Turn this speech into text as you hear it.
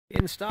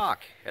In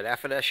stock at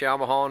S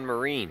Yamaha and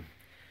Marine,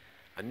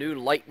 a new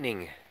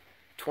Lightning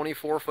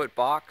 24-foot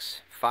box,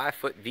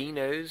 5-foot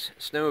V-nose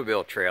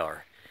snowmobile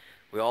trailer.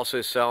 We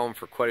also sell them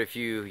for quite a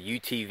few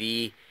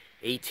UTV,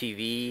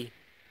 ATV,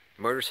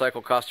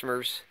 motorcycle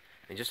customers,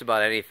 and just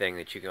about anything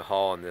that you can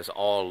haul in this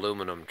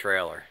all-aluminum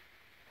trailer.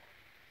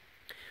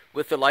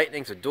 With the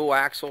Lightning, it's a dual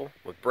axle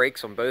with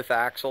brakes on both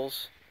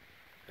axles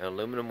and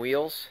aluminum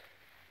wheels.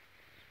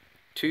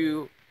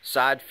 2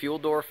 side fuel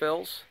door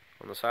fills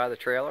on the side of the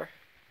trailer.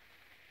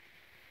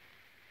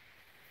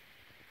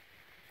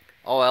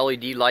 All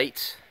LED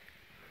lights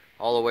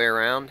all the way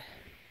around.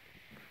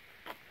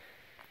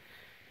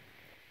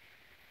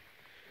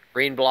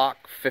 Rainblock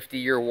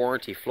 50-year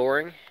warranty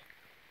flooring.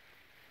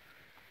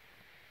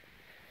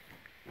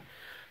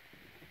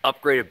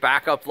 Upgraded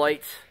backup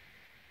lights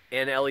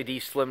and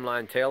LED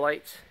slimline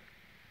taillights.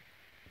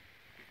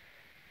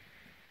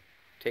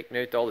 Take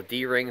note to all the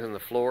D-rings on the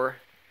floor.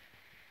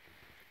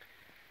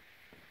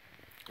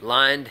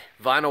 Lined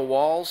vinyl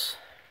walls.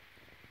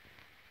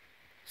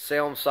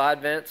 Salem side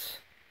vents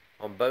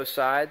on both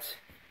sides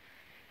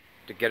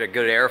to get a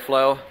good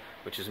airflow,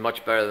 which is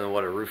much better than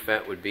what a roof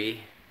vent would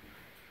be.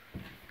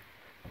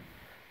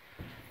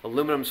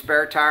 Aluminum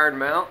spare tire and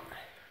mount.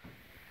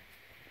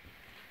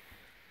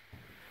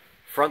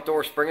 Front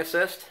door spring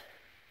assist.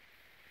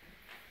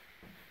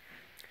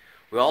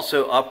 We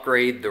also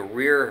upgrade the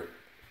rear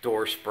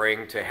door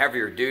spring to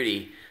heavier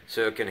duty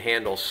so it can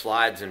handle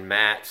slides and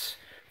mats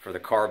for the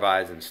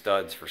carbides and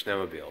studs for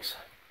snowmobiles.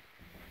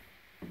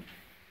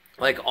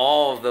 Like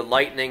all of the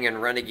Lightning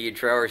and Renegade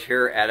trailers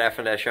here at S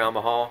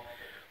Yamaha,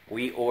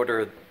 we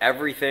order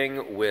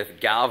everything with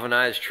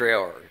galvanized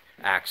trailer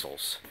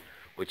axles,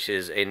 which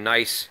is a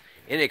nice,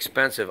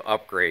 inexpensive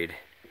upgrade.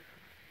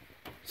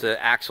 So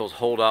the axles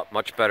hold up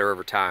much better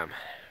over time.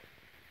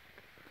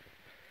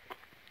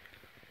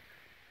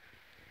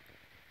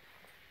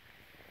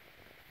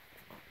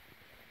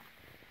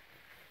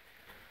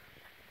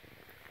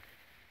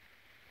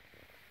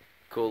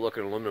 Cool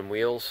looking aluminum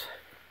wheels.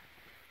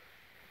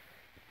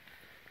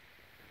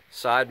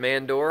 Side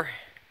man door.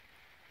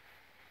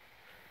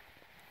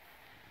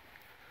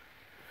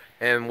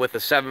 And with a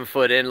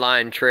 7-foot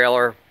inline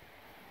trailer,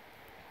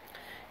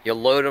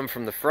 you'll load them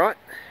from the front,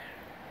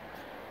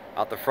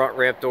 out the front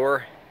ramp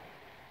door,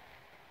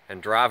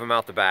 and drive them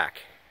out the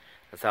back.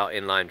 That's how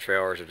inline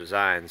trailers are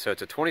designed. So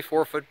it's a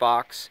 24-foot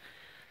box,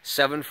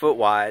 7-foot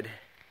wide,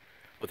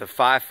 with a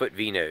 5-foot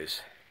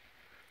V-nose.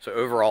 So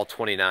overall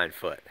 29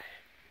 foot.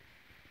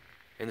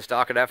 In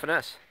stock at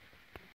F&S.